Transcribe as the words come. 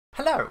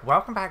Hello,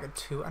 welcome back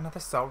to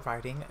another soul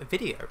riding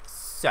video.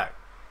 So,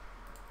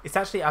 it's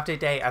actually update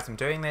day as I'm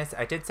doing this.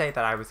 I did say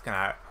that I was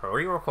gonna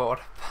re-record,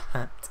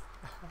 but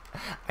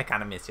I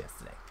kind of missed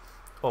yesterday.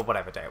 Or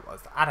whatever day it was.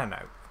 I don't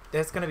know.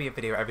 There's gonna be a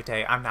video every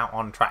day. I'm now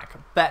on track.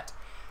 But,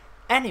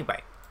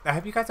 anyway, I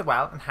hope you guys are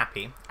well and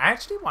happy. I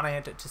actually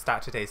wanted to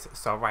start today's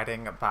soul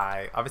riding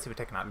by, obviously we're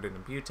taking out Lunar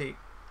Beauty,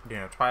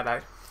 Lunar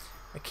Twilight.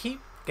 I keep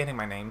getting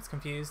my names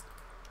confused.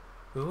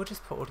 We will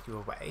just put all of you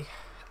away.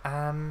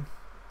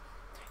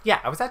 Yeah,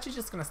 I was actually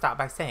just going to start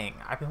by saying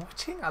I've been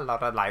watching a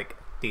lot of like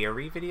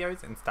theory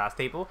videos in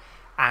StarStable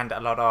and a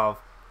lot of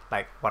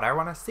like what I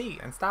want to see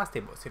in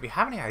StarStable. So if you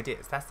have any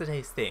ideas, that's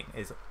today's thing,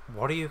 is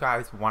what do you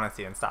guys want to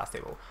see in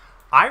StarStable?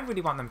 I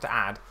really want them to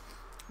add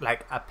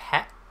like a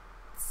pet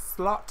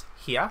slot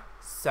here,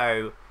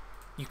 so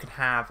you can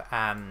have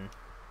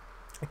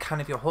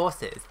kind of your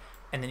horses,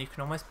 and then you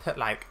can almost put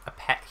like a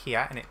pet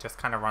here and it just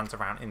kind of runs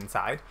around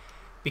inside,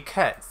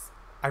 because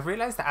I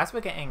realised that as we're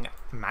getting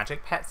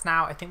magic pets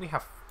now, I think we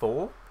have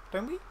 4,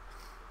 don't we?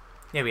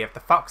 Yeah, we have the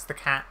fox, the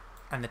cat,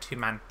 and the 2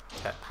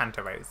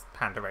 panda rays,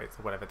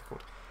 or whatever they're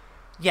called.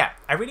 Yeah,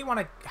 I really want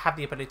to have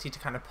the ability to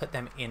kind of put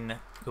them in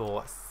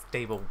your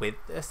stable with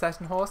a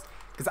certain horse,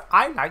 because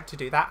I like to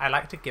do that. I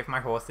like to give my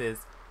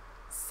horses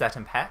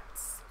certain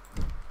pets,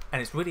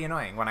 and it's really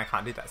annoying when I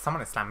can't do that.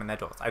 Someone is slamming their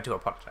doors. I do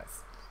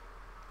apologise.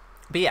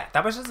 But yeah,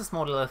 that was just a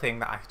small little thing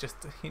that I just,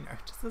 you know,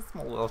 just a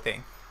small little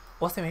thing.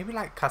 Also, maybe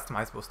like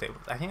customizable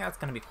stables. I think that's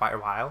going to be quite a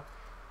while,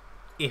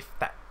 if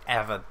that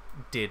ever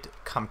did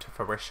come to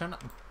fruition.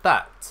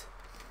 But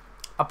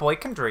a boy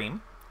can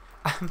dream.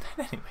 But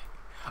anyway,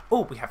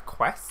 oh, we have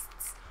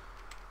quests.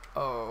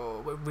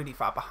 Oh, we're really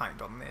far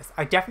behind on this.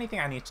 I definitely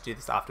think I need to do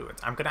this afterwards.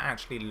 I'm going to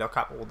actually look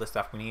up all the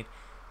stuff we need,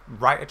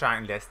 write a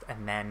giant list,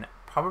 and then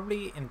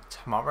probably in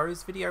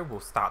tomorrow's video we'll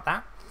start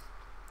that.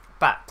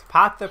 But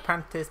Path of the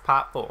Apprentice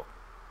Part 4.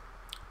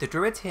 The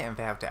druids here in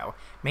Valedale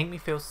make me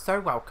feel so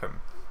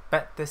welcome.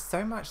 But there's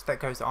so much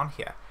that goes on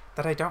here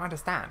that I don't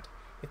understand.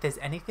 If there's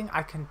anything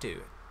I can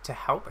do to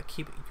help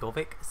keep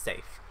Jorvik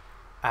safe,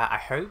 I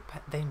hope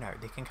they know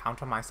they can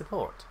count on my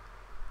support.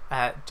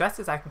 Just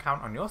as I can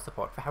count on your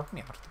support for helping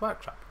me out at the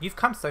workshop. You've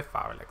come so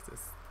far,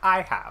 Alexis.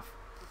 I have.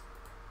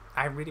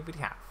 I really, really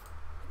have.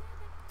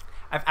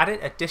 I've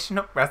added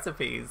additional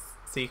recipes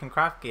so you can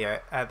craft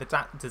gear.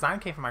 The design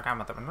came from my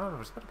grandmother.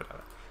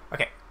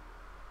 Okay.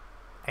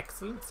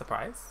 Excellent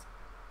surprise.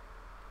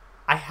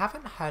 I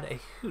haven't heard a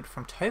hoot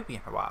from Toby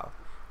in a while.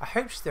 I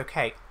hope she's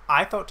okay.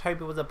 I thought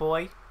Toby was a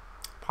boy.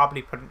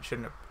 Probably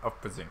shouldn't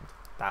have presumed.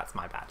 That's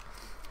my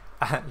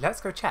bad.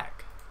 Let's go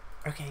check.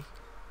 Okay.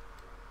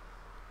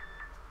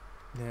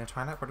 Then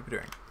Twilight, what are we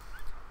doing?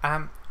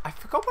 I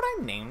forgot what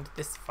I named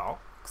this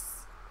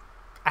fox.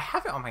 I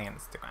have it on my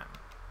Instagram.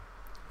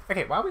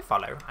 Okay, while we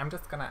follow, I'm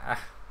just gonna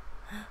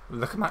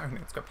look at my own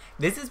Instagram.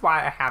 This is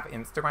why I have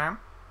Instagram.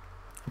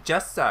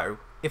 Just so,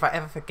 if I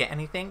ever forget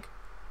anything,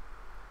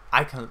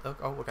 I can look.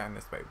 Oh, we're going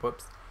this way.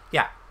 Whoops.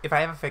 Yeah, if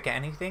I ever forget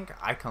anything,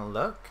 I can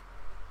look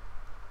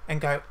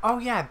and go, oh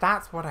yeah,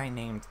 that's what I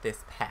named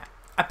this pet.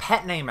 A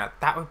pet namer.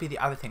 That would be the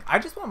other thing. I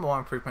just want more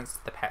improvements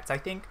to the pets, I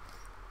think.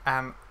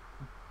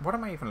 What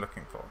am I even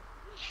looking for?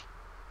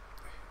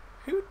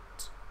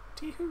 Hoot.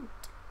 Tee-hoot.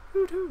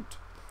 Hoot hoot.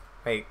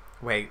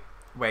 Wait.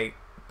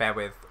 Bear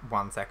with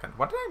 1 second.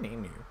 What did I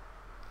name you?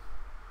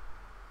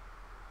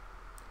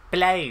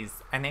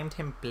 Blaze. I named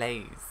him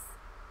Blaze.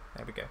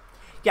 There we go.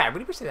 Yeah, I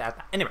really wish they had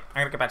that. Anyway,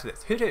 I'm gonna get back to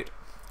this. Hoot hoot.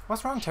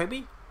 What's wrong,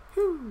 Toby?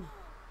 Hoo.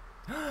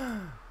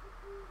 Oh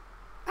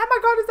my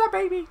god, is that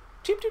baby?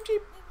 Cheep, cheep,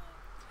 cheep.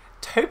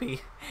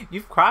 Toby,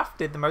 you've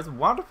crafted the most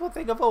wonderful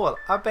thing of all.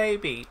 A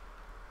baby.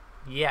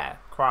 Yeah,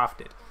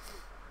 crafted.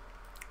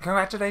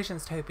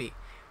 Congratulations, Toby.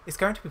 It's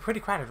going to be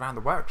pretty crowded around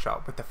the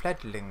workshop with the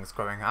fledglings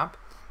growing up.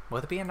 Will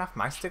there be enough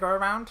mice to go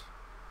around?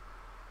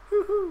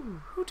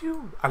 Hoo-hoo.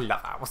 Hoot-hoo. I love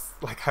owls.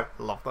 Like, I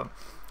love them.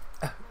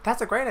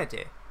 That's a great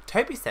idea.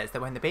 Toby says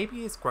that when the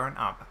baby is grown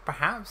up,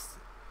 perhaps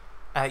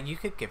you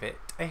could give it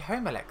a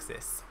home,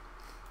 Alexis.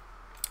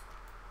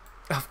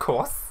 Of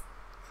course.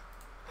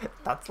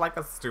 That's like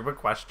a stupid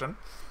question.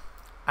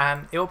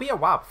 It will be a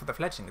while before the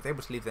fledgling is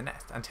able to leave the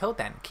nest. Until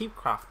then, keep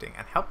crafting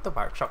and help the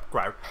workshop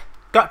grow.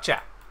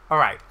 Gotcha!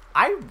 Alright,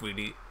 I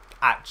really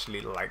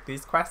actually like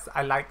these quests.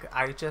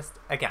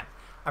 Again,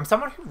 I'm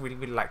someone who really,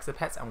 really likes the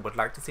pets and would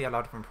like to see a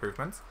lot of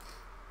improvements.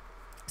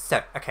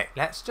 So, okay,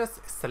 let's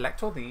just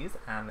select all these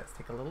and let's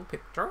take a little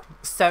picture.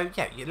 So,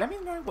 yeah, let me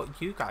know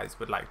what you guys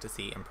would like to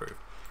see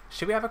improved.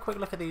 Should we have a quick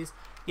look at these?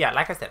 Yeah,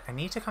 like I said, I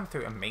need to come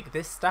through and make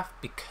this stuff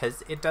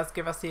because it does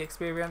give us the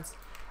experience.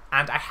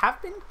 And I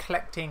have been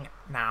collecting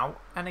now,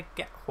 and I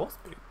get horse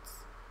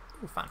boots.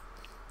 Ooh, fun.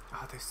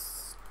 Oh,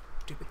 those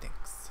stupid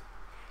things.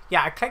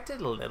 Yeah, I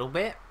collected a little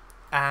bit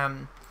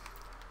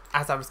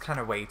as I was kind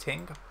of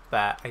waiting,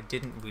 but I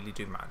didn't really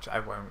do much, I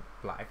won't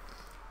lie.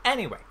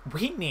 Anyway,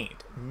 we need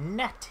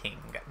netting.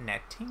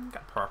 Netting,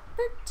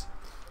 perfect.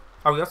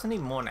 Oh, we also need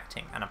more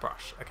netting and a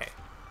brush. Okay.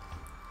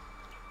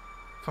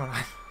 Come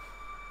on.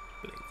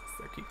 Please,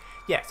 so cute.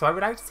 Yeah, so I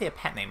would like to see a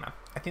pet namer.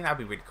 I think that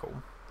would be really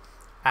cool.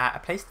 a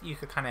place that you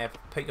could kind of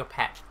put your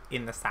pet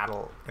in the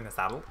stable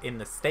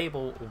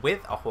with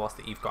a horse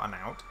that you've gotten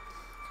out.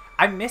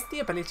 I miss the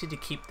ability to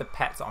keep the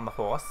pets on the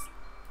horse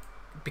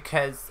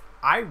because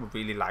I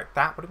really like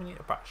that. What do we need?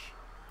 A brush?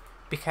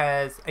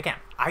 Because again,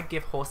 I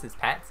give horses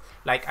pets.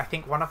 Like I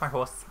think one of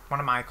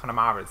my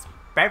Connemara's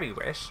Berry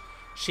Wish,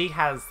 she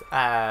has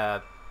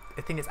I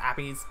think it's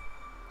Abby's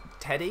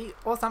Teddy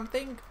or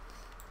something.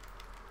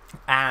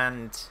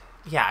 And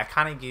yeah, I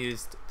kind of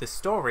used the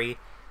story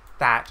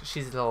that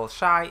she's a little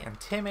shy and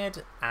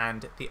timid,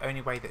 and the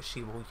only way that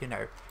she will, you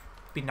know,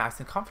 be nice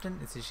and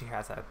confident is if she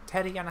has a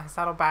teddy and her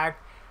saddlebag.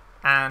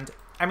 And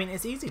I mean,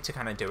 it's easy to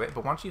kind of do it,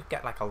 but once you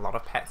get like a lot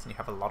of pets and you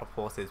have a lot of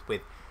horses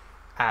with,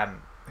 who are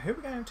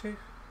we going to?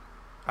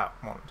 Oh,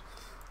 Morland.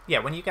 Yeah,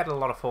 when you get a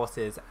lot of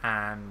horses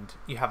and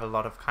you have a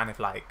lot of kind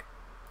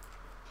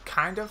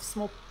of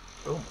small,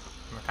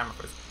 my camera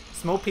froze.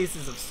 Small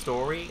pieces of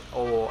story,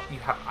 or you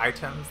have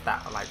items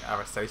that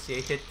are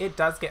associated, it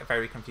does get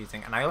very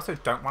confusing. And I also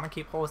don't want to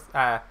keep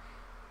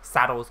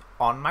saddles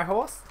on my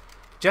horse,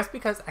 just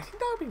because I think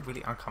that would be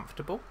really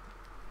uncomfortable.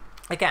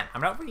 Again,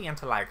 I'm not really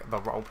into like the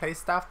roleplay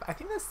stuff, but I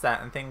think there's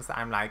certain things that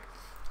I'm like,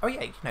 oh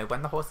yeah, you know,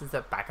 when the horses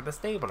are back at the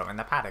stable or in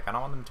the paddock, I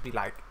don't want them to be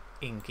like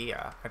in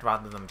gear. I'd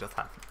rather them just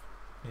have,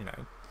 you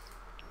know,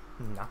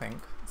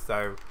 nothing.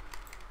 So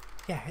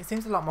yeah, it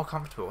seems a lot more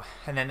comfortable.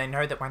 And then they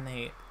know that when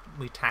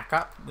we tack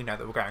up, we know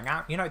that we're going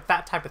out. You know,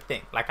 that type of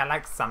thing. Like, I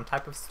like some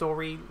type of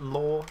story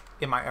lore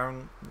in my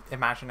own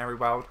imaginary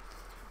world.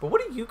 But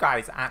what do you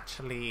guys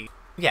actually...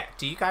 Yeah,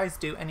 do you guys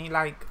do any,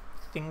 like,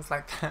 things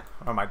like that?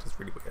 Or am I just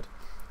really weird?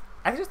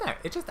 I just know.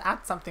 It just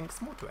adds something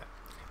small to it.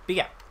 But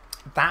yeah,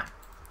 that...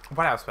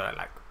 What else would I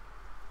like?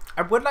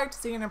 I would like to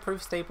see an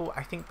improved stable,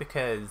 I think,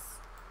 because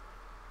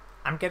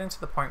I'm getting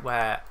to the point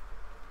where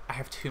I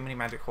have too many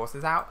magic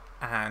horses out,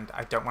 and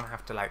I don't want to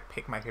have to like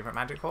pick my favorite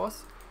magic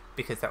horse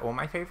because they're all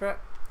my favorite,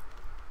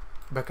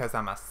 because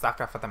I'm a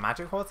sucker for the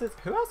magic horses.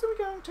 Who else are we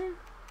going to?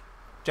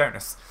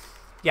 Jonas.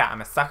 Yeah,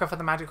 I'm a sucker for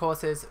the magic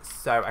horses,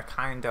 so I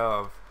kind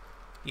of,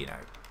 you know,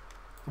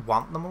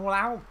 want them all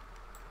out.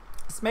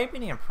 So maybe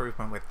an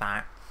improvement with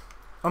that,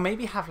 or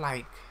maybe have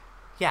like,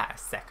 yeah, a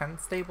second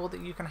stable that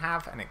you can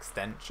have, an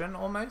extension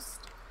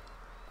almost.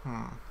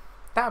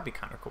 That would be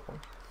kind of cool.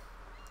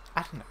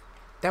 I don't know.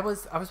 I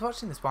was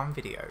watching this one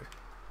video,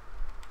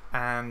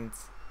 and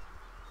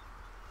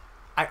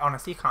I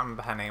honestly can't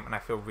remember her name, and I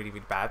feel really,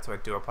 really bad, so I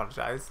do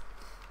apologise.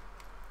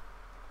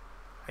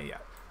 Yeah.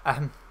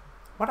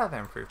 What other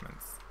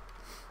improvements?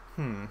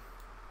 I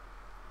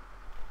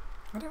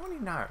don't really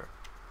know.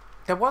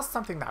 There was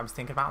something that I was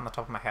thinking about on the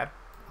top of my head,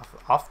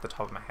 off the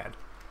top of my head,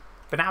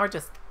 but now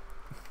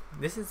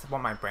this is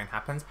what my brain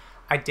happens.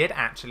 I did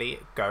actually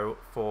go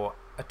for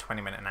a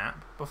 20-minute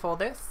nap before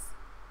this.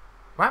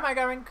 Where am I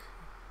going?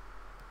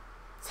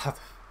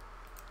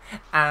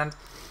 And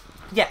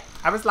yeah,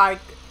 I was like,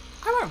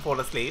 I won't fall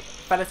asleep.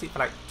 Fell asleep for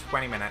like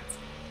 20 minutes,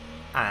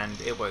 and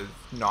it was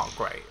not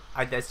great.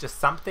 There's just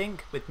something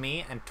with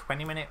me and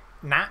 20-minute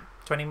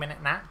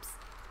naps.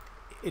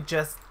 It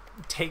just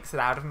takes it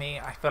out of me.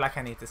 I feel like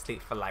I need to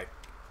sleep for like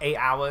 8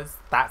 hours.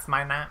 That's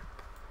my nap.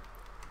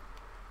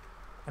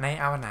 An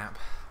 8-hour nap.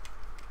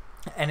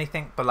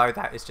 Anything below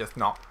that is just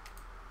not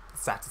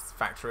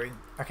satisfactory.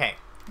 Okay,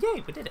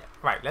 yay, we did it.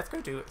 Right, let's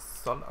go do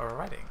solo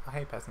riding. Oh,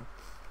 hey, person.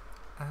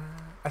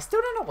 I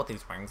still don't know what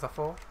these rings are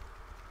for.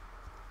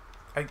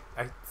 I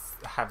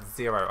have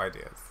 0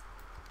 ideas.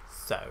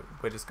 So,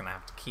 we're just going to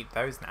have to keep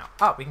those now.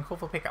 Oh, we can call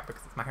for pickup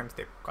because it's my home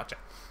stable. Gotcha.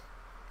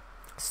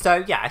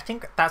 So, yeah, I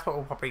think that's what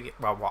we'll probably...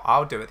 Well, what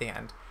I'll do at the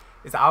end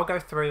is I'll go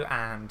through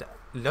and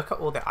look at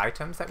all the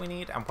items that we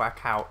need and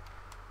work out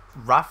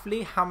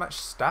roughly how much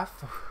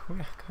stuff we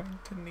are going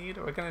to need.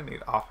 We're going to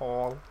need a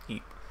whole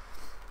heap.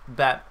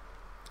 But,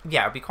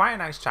 yeah, it'll be quite a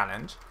nice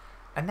challenge.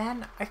 And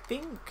then I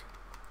think...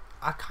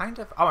 I kind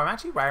of... Oh, I'm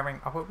actually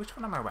wearing... Oh, which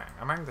one am I wearing?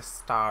 I'm wearing the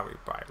Starry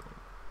Bridal.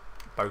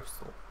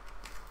 Boastal.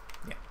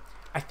 Yeah.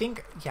 I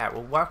think, yeah,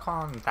 we'll work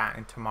on that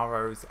in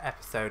tomorrow's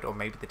episode or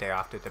maybe the day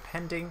after,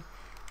 depending.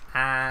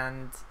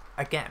 And,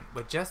 again,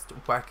 we're just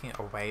working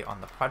away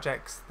on the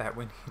projects that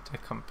we need to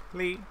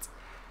complete.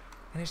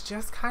 And it's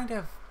just kind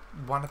of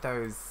one of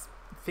those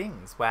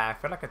things where I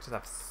feel like I just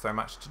have so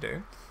much to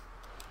do.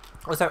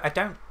 Also, I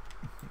don't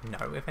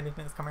know if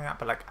anything's coming out,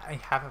 but, like, I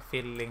have a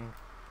feeling...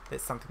 that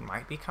something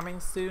might be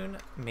coming soon,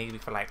 maybe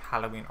for like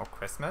Halloween or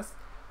Christmas.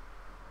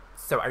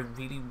 So I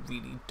really,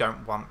 really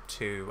don't want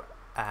to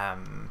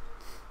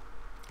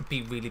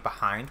be really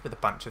behind with a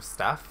bunch of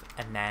stuff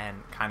and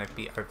then kind of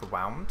be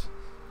overwhelmed.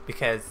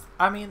 Because,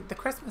 I mean, the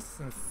Christmas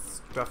and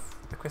stuff,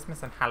 the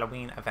Christmas and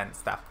Halloween event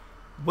stuff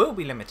will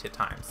be limited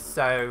times.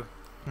 So,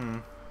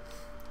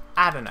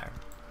 I don't know.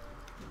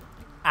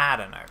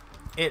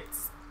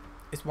 It's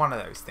one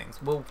of those things.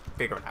 We'll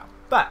figure it out.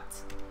 But...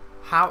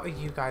 how are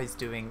you guys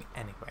doing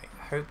anyway?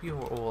 I hope you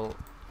are all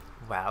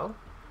well,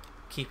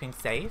 keeping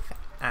safe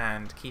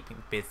and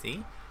keeping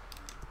busy.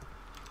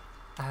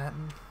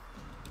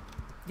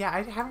 Yeah,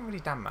 I haven't really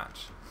done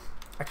much.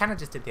 I kind of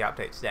just did the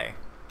update today.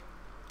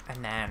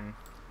 And then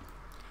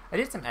I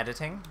did some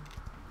editing.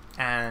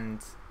 And,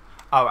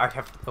 Oh,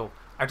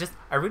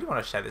 I really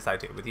want to share this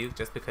idea with you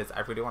just because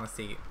I really want to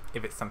see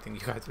if it's something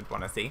you guys would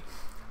want to see.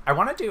 I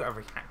want to do a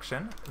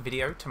reaction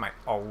video to my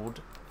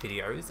old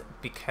videos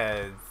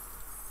because,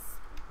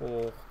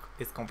 oh,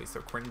 it's going to be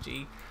so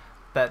cringy.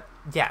 But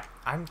yeah,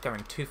 I'm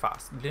going too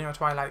fast. Lunar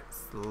Twilight,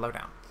 slow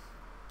down.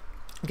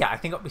 Yeah, I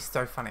think it'll be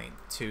so funny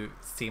to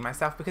see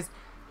myself because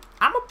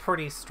I'm a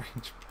pretty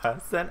strange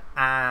person,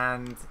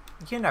 and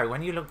you know,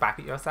 when you look back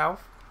at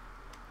yourself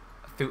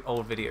through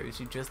old videos,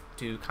 you just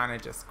do kind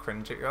of just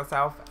cringe at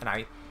yourself, and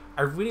I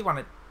really want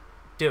to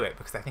do it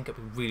because I think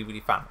it'd be really, really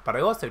fun, but I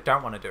also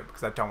don't want to do it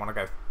because I don't want to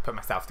go put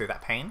myself through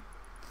that pain.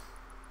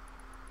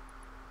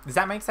 Does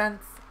that make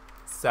sense?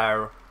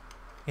 So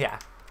yeah,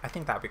 I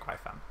think that would be quite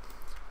fun.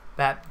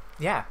 But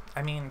yeah,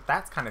 I mean,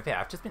 that's kind of it.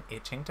 I've just been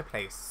itching to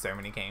play so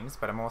many games,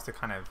 but I'm also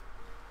kind of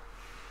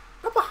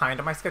not behind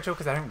on my schedule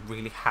because I don't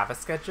really have a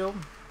schedule,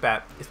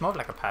 but it's more of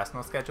like a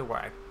personal schedule where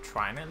I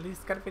try and at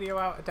least get a video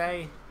out a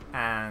day,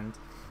 and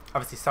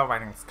obviously soul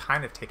writing's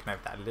kind of taken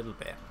over that a little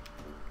bit,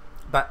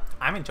 but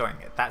I'm enjoying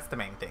it. That's the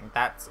main thing.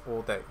 That's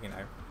all that, you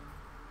know,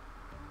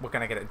 we're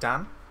gonna get it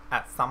done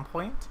at some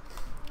point.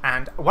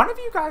 And one of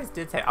you guys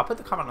did say, I'll put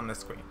the comment on the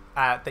screen,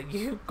 that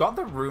you got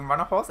the Room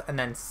Runner horse and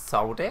then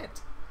sold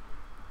it.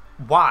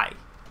 Why?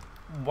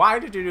 Why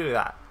did you do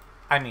that?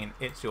 I mean,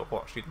 it's your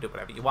horse, you can do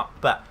whatever you want,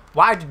 but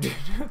why did you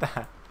do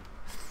that?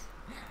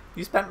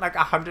 You spent like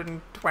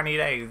 120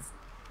 days,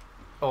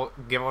 or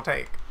give or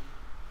take.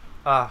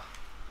 I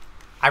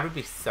would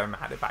be so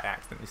mad if I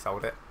accidentally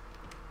sold it.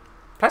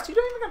 Plus, you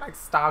don't even get like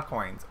star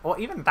coins, or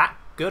even that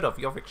good of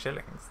Jorvik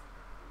shillings.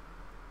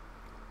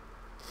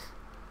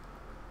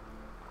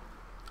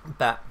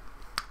 But,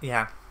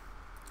 yeah.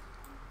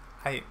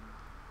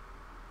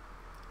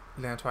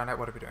 Lunar Twilight,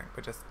 what are we doing?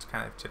 We're just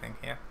kind of chilling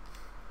here.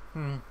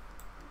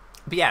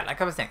 But yeah, like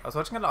I was saying, I was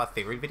watching a lot of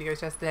theory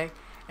videos yesterday,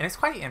 and it's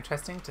quite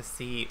interesting to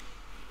see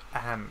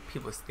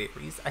people's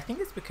theories. I think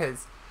it's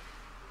because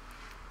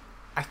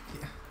I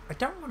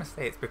don't want to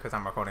say it's because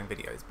I'm recording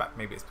videos, but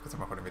maybe it's because I'm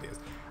recording videos.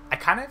 I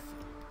kind of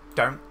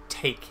don't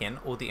take in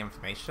all the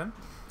information,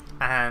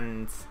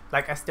 and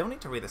like I still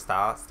need to read the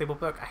StarStable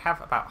book. I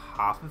have about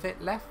half of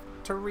it left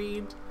to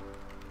read,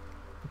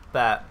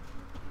 but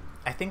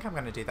I think I'm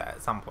going to do that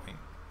at some point.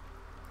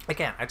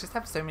 Again, I just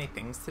have so many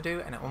things to do,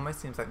 and it almost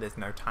seems like there's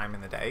no time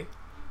in the day.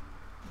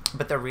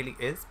 But there really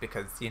is,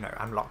 because, you know,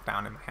 I'm locked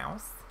down in my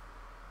house.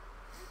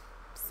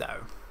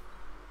 So,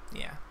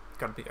 yeah,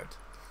 gotta be good.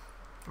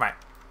 Right.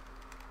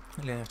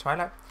 Lunar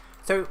Twilight.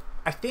 So,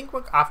 I think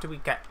after we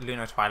get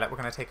Lunar Twilight, we're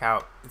going to take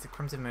out, is it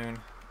Crimson Moon?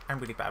 I'm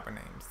really bad with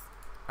names.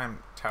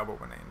 I'm terrible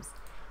with names.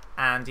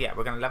 And yeah,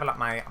 we're going to level up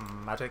my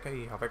Magic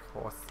Jorvik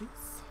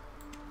horses.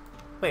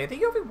 Wait, are they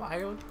Jorvik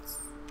Wilds?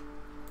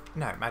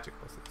 No, Magic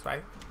horses,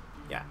 right?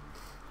 Yeah.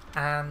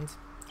 And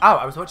oh,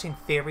 I was watching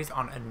theories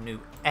on a new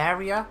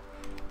area,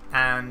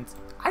 and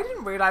I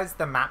didn't realize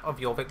the map of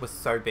Jorvik was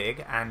so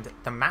big, and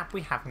the map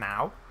we have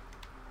now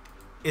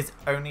is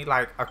only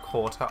like a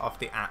quarter of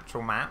the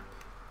actual map.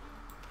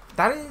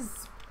 That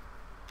is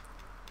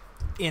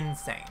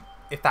insane.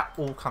 If that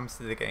all comes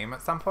to the game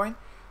at some point,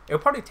 it'll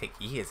probably take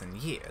years and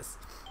years,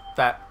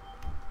 but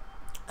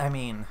I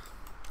mean,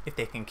 if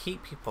they can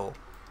keep people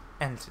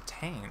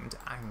entertained,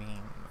 I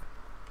mean,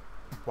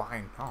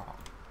 why not?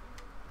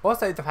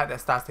 Also, the fact that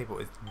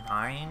StarStable is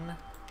 9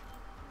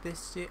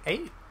 this year,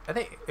 8? I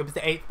think it was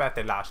the 8th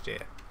birthday last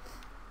year.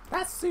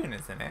 That's soon,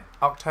 isn't it?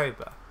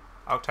 October.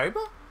 October?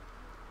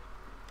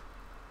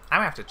 I'm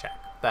gonna have to check.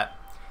 But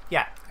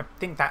yeah, I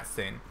think that's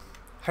soon.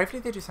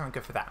 Hopefully they do something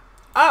good for that.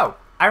 Oh,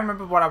 I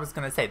remember what I was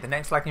gonna say. The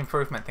next like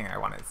improvement thing I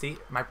want to see.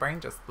 My brain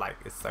just like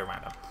is so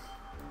random.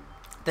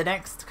 The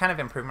next kind of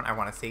improvement I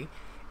want to see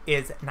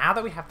is now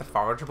that we have the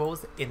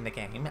forageables in the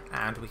game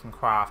and we can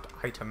craft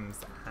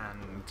items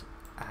and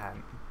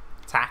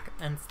attack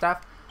and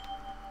stuff,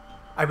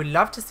 I would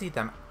love to see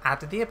them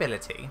add the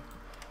ability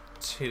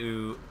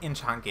to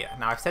enchant gear.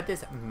 Now, I've said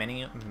this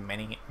many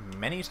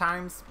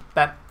times,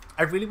 but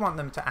I really want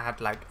them to add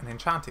like an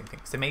enchanting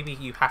thing. So maybe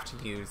you have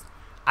to use,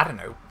 I don't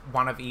know,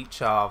 one of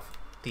each of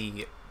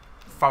the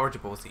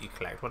forageables that you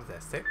collect. What is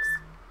there, 6?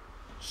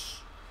 Shh.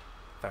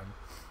 Phone.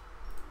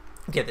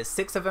 Yeah, there's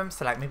 6 of them,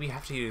 so like maybe you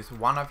have to use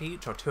 1 of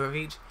each or 2 of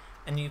each,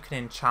 and you can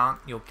enchant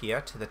your gear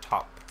to the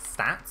top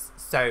stats.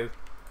 So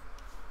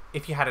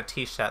if you had a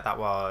t-shirt that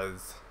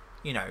was,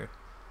 you know,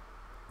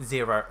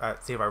 0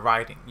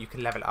 riding, you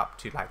could level it up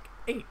to like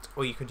 8,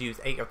 or you could use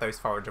 8 of those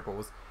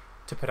forageables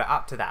to put it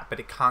up to that, but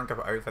it can't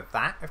go over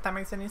that, if that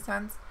makes any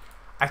sense.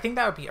 I think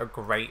that would be a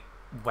great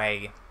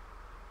way.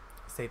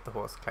 Save the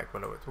horse, collect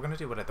will-o-wisp. We're going to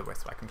do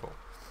will-o-the-wisp so I can talk.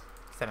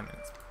 7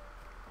 minutes.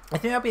 I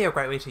think that would be a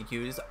great way to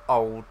use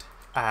old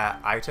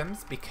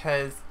items,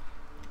 because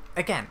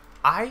again,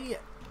 I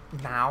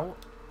now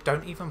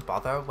don't even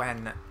bother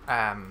when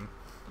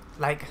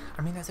like,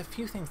 I mean, there's a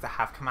few things that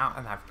have come out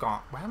and I've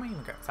gone, where am I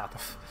even going south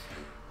of?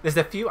 There's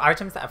a few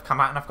items that have come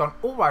out and I've gone,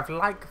 oh, I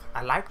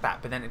like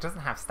that, but then it doesn't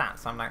have stats,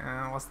 so I'm like,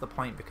 what's the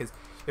point? Because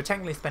you're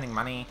technically spending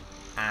money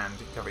and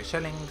Jorvik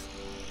shillings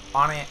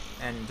on it,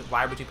 and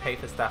why would you pay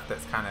for stuff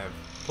that's kind of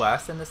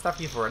worse than the stuff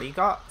you've already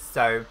got.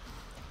 So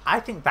I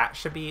think that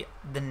should be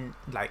the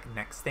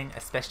next thing,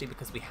 especially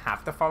because we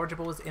have the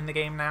forageables in the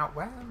game now.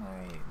 Where am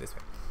I? This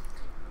way.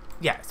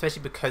 Yeah,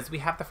 especially because we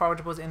have the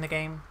forageables in the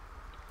game.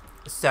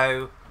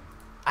 So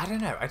I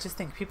don't know. I just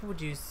think people would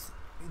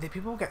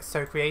get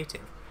so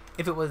creative.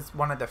 If it was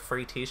one of the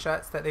free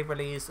t-shirts that they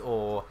release,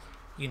 or,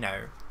 you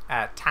know,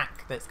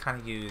 tack that's kind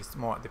of used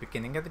more at the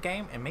beginning of the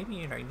game, and maybe,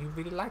 you know, you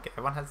really like it.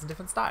 Everyone has a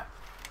different style.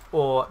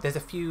 Or there's a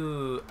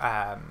few,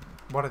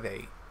 what are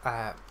they?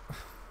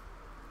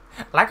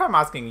 Like I'm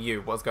asking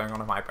you what's going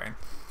on in my brain.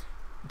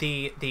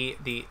 The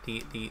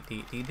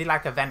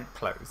like event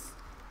clothes.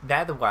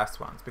 They're the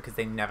worst ones because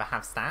they never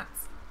have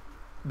stats.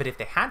 But if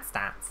they had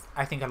stats,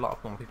 I think a lot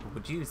of more people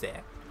would use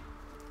it.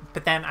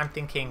 But then I'm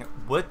thinking,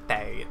 would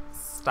they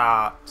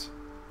start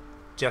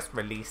just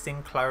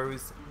releasing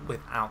clothes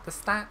without the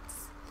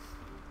stats?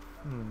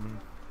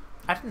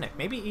 I don't know.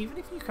 Maybe even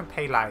if you can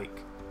pay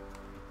like,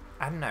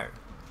 I don't know,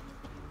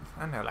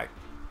 like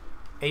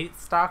 8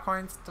 star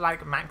coins to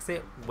like max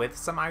it with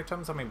some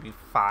items, or maybe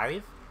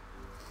 5.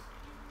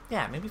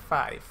 Yeah, maybe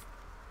 5.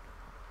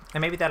 And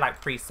maybe they're like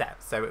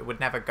preset, so it would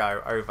never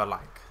go over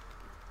like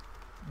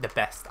the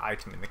best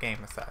item in the game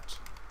as such.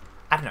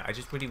 I don't know, I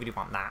just really, really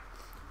want that.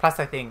 Plus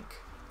I think,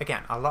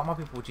 again, a lot more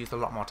people would use a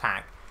lot more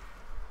tag.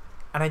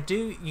 And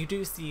you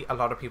do see a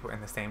lot of people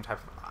in the same type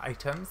of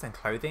items and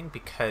clothing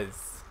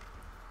because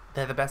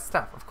they're the best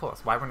stuff, of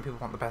course. Why wouldn't people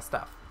want the best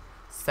stuff?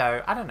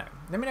 So, I don't know.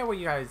 Let me know what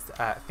you guys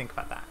think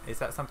about that. Is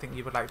that something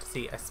you would like to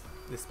see,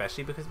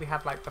 especially because we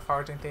have like the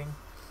foraging thing?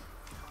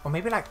 Or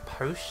maybe like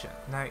potion.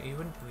 No, you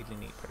wouldn't really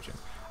need potions.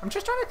 I'm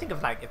just trying to think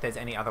of like if there's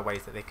any other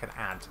ways that they could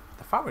add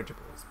the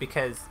forageables,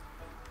 because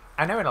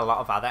I know in a lot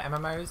of other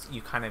MMOs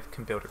you kind of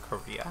can build a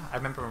career. I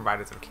remember in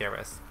Riders of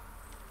Chores,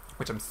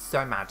 which I'm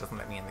so mad doesn't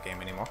let me in the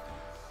game anymore,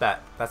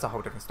 but that's a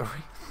whole different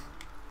story.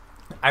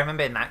 I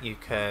remember in that you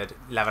could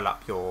level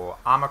up your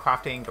armor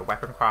crafting, your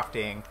weapon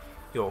crafting,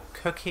 your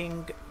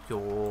cooking,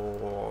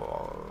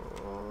 your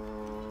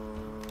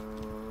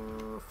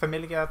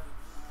familiar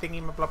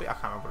thingy mablobby. I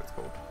can't remember what it's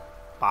called.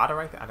 Barter,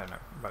 I don't know,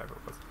 whatever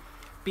it was.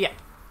 But yeah,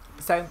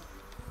 so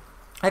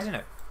I don't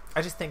know.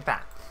 I just think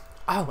that.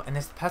 Oh, and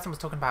this person was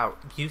talking about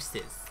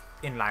uses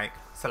in like,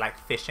 so like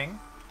fishing.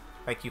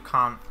 Like you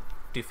can't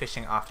do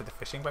fishing after the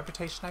fishing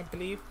reputation, I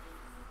believe.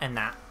 And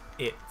that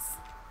it's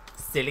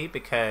silly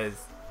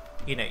because,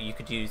 you know, you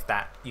could use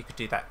that, you could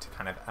do that to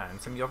kind of earn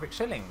some Yorick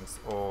shillings,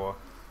 or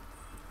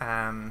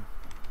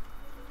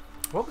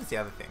what was the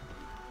other thing?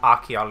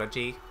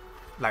 Archaeology.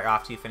 Like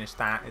after you finish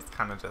that, it's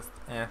kind of just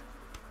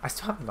I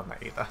still haven't done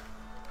that either.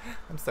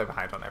 I'm so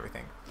behind on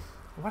everything.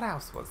 What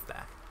else was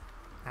there?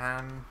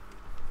 I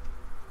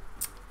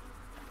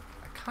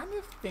kind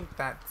of think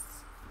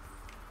that's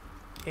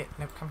it.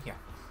 No, come here.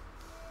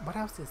 What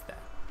else is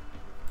there?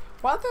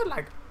 What other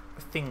like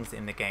things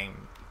in the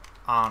game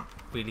aren't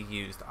really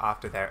used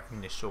after their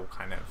initial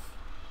kind of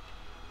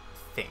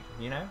thing,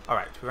 you know?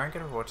 Alright, we won't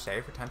get a reward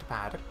today. Return to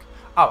Paddock.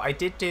 Oh, I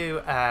did do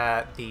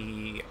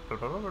the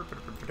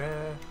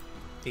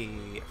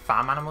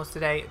farm animals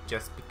today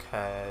just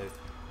because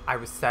I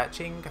was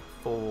searching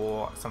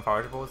for some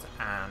forageables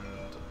and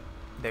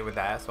they were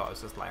there, so I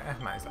was just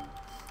like, might as well.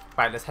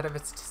 Right, let's head over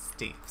to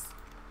Steve's.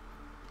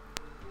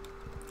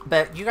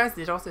 But you guys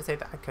did also say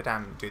that I could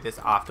do this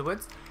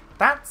afterwards.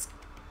 That's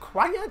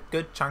quite a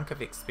good chunk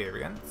of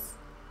experience,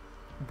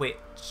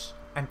 which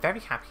I'm very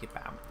happy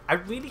about. I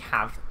really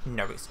have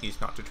no excuse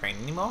not to train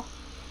anymore,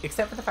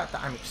 except for the fact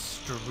that I'm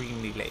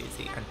extremely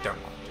lazy and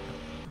don't want to.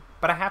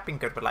 But I have been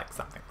good with like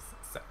some things,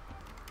 so.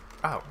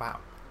 Oh, wow.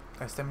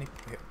 There's so many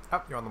people here.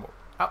 Oh, you're on the wall.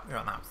 Oh, you're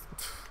on the house.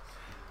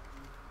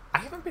 I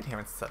haven't been here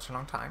in such a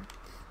long time.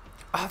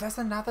 Oh, there's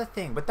another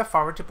thing. With the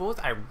forageables,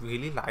 I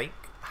really like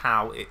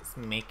how it's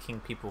making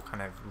people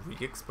kind of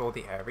re-explore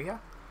the area.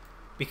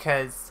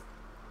 Because,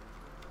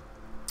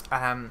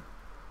 there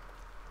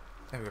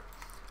we go.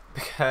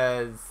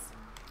 Because,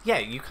 yeah,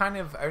 you kind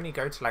of only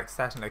go to like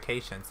certain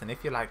locations. And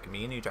if you're like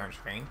me and you don't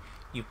train,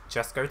 you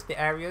just go to the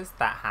areas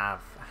that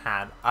have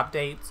had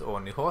updates or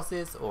new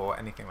horses or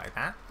anything like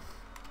that.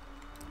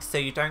 So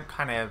you don't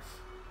kind of,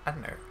 I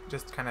don't know,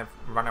 just kind of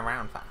run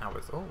around for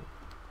hours. Oh,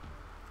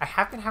 I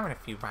have been having a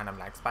few random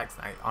lag spikes,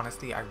 and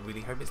honestly, I really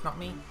hope it's not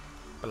me.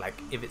 But like,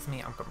 if it's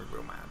me, I'm gonna be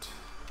real mad.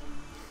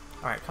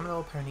 Alright, come on,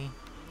 little pony.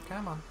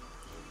 Come on.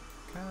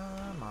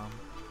 Come on.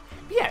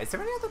 But yeah, is there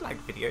any other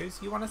like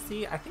videos you want to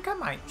see? I think I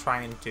might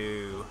try and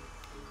do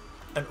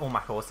an all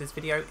my horses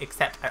video,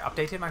 except I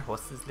updated my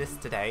horses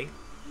list today,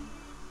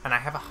 and I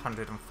have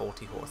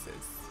 140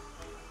 horses.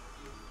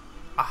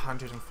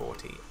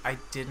 140. I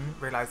didn't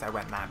realize I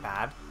went that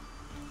bad.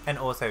 And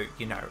also,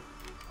 you know,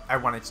 I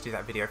wanted to do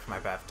that video for my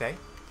birthday.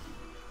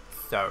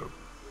 So,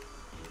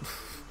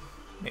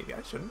 maybe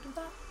I shouldn't do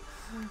that.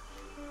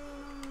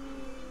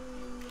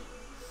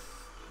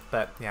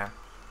 But, yeah.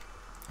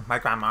 My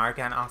grandma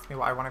again asked me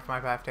what I wanted for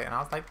my birthday, and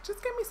I was like,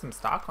 just give me some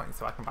star coins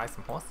so I can buy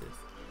some horses.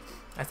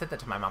 I said that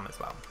to my mum as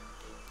well.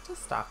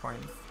 Just star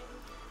coins.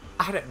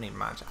 I don't need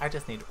much. I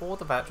just need all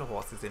the virtual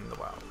horses in the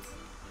world.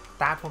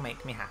 That will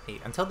make me happy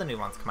until the new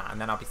ones come out,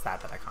 and then I'll be sad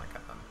that I can't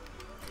get them.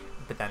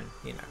 But then,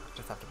 you know, I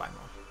just have to buy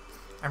more.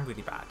 I'm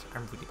really bad.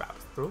 I'm really bad.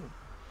 Ooh.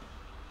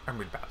 I'm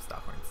really bad with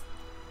star coins.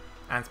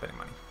 And spending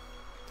money.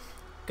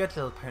 Good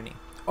little pony.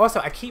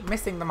 Also, I keep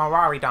missing the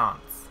Morari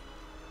dance.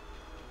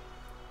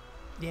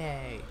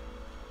 Yay.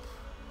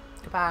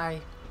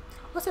 Goodbye.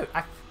 Also,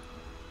 I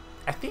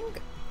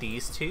think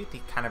these two,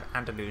 the kind of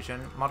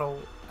Andalusian model,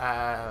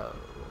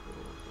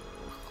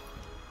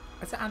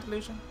 is it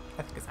Andalusian?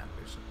 I think it's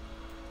Andalusian.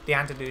 The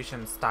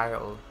Andalusian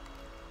style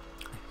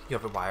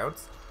Yoga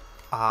Wilds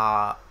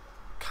are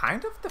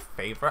kind of the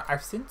favourite.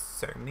 I've seen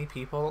so many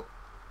people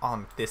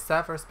on this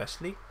server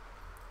especially.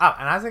 Oh,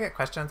 and as I get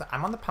questions,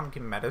 I'm on the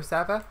Pumpkin Meadow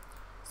server.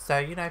 So,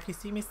 you know, if you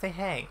see me, say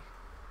hey.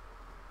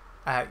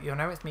 You'll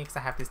know it's me because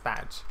I have this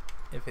badge.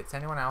 If it's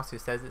anyone else who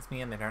says it's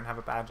me and they don't have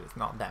a badge, it's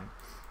not them.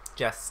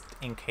 Just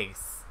in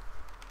case.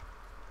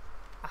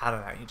 I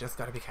don't know, you just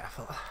gotta be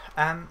careful.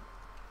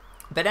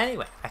 But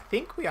anyway, I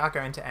think we are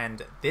going to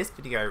end this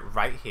video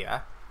right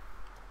here.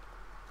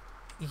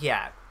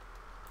 Yeah.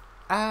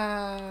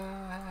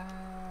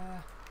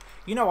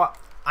 You know what?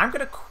 I'm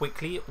gonna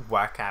quickly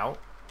work out,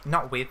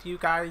 not with you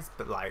guys,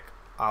 but like,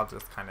 I'll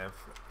just kind of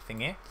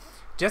thing it,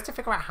 just to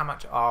figure out how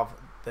much of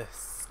the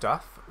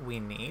stuff we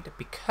need,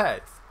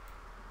 because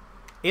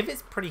if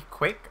it's pretty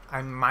quick,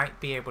 I might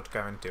be able to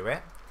go and do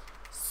it.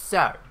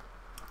 So,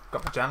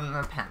 got my journal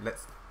and a pen.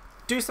 Let's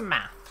do some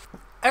math.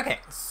 Okay,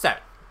 so,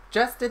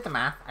 just did the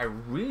math. I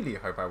really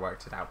hope I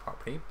worked it out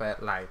properly,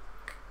 but like,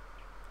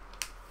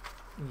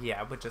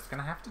 yeah, we're just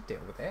gonna have to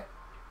deal with it.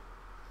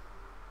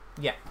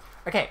 Yeah.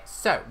 Okay,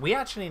 so we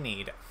actually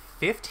need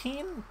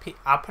 15,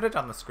 I'll put it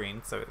on the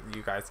screen so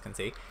you guys can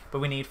see, but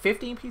we need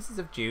 15 pieces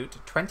of jute,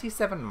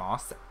 27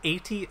 moss,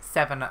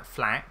 87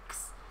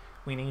 flax,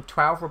 we need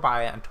 12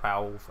 rabia and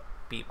 12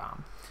 bee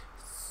balm.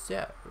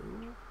 So,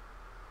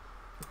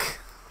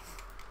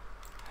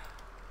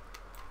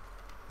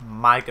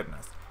 my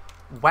goodness,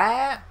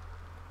 where,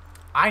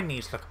 I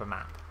need to look up a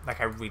map, like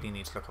I really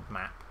need to look up a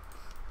map.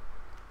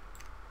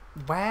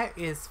 Where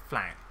is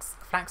flax?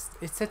 Flax,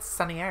 it said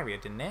sunny area,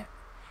 didn't it?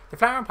 The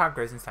flowering plant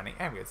grows in sunny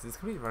areas. It's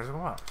completely rose of the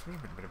world.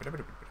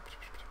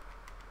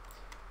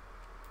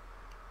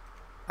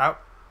 Oh.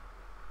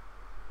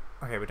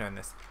 Okay, we're doing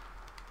this.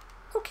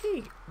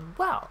 Okay,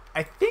 well,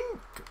 I think,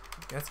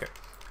 let's go.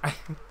 I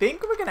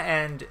think we're going to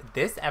end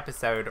this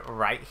episode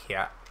right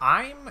here.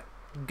 I'm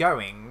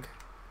going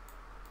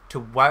to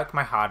work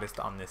my hardest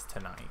on this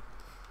tonight.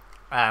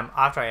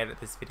 After I edit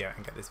this video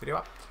and get this video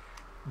up.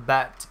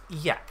 But,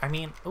 yeah, I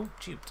mean, oh,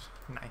 jute.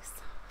 Nice.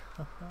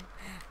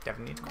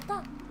 Definitely need to cut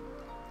that.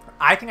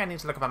 I think I need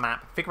to look up a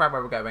map, figure out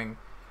where we're going.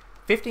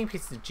 15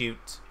 pieces of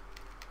jute.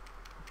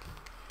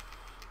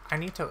 I'm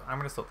going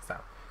to sort this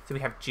out. So we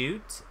have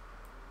jute,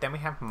 then we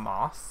have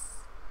moss,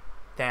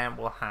 then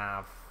we'll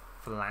have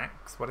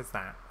flax. What is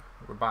that?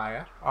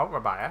 Rabia. Oh,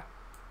 rabia.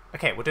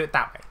 Okay, we'll do it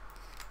that way.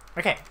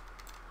 Okay.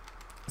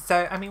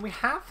 So, I mean, we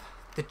have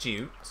the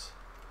jute.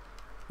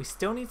 We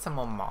still need some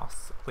more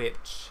moss,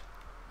 which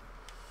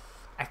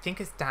I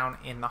think is down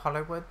in the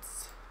Hollow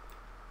Woods.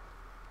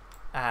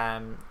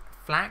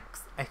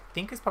 Flax, I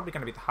think is probably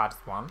going to be the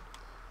hardest one.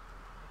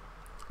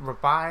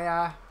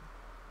 Rabia.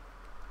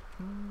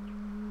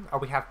 Oh,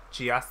 we have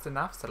just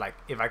enough. So, like,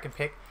 if I can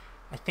pick,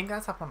 I think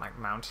that's up on, like,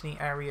 mountainy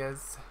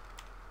areas.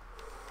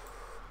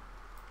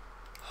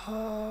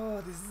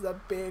 Oh, this is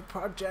a big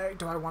project.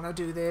 Do I want to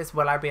do this?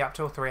 Will I be up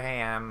till 3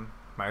 AM?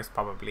 Most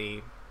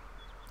probably.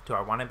 Do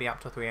I want to be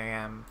up till 3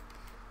 AM?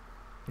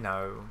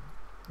 No.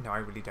 No, I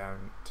really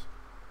don't.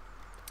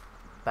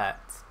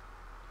 But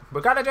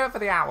we're going to do it for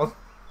the owl.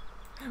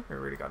 We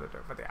really got to do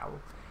it for the owl.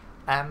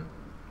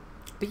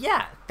 But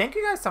yeah, thank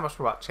you guys so much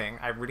for watching.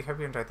 I really hope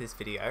you enjoyed this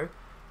video.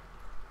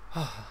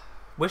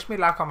 Wish me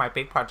luck on my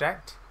big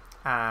project.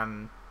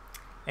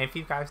 If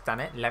you guys done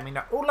it, let me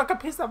know. Oh, look, a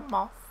piece of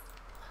moss.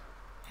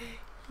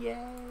 Yay.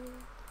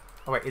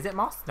 Oh, wait, is it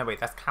moss? No, wait,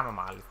 that's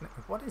chamomile, isn't it?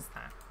 What is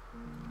that?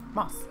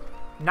 Moss.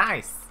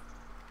 Nice.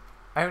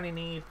 I only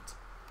need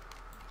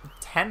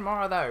 10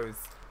 more of those.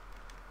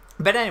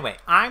 But anyway,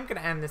 I'm going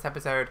to end this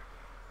episode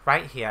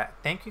right here.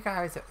 Thank you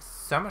guys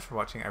so much for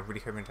watching. I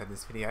really hope you enjoyed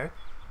this video.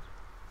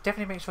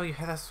 Definitely make sure you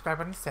hit that subscribe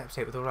button to stay up to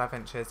date with all our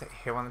adventures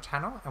here on the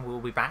channel. And we'll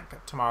be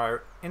back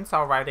tomorrow in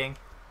soul riding.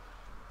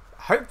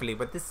 Hopefully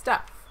with this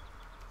stuff.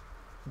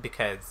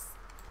 Because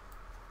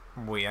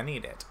we are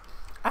needed.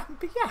 But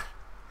yeah.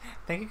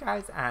 Thank you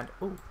guys and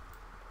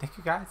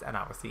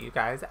I will see you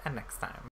guys next time.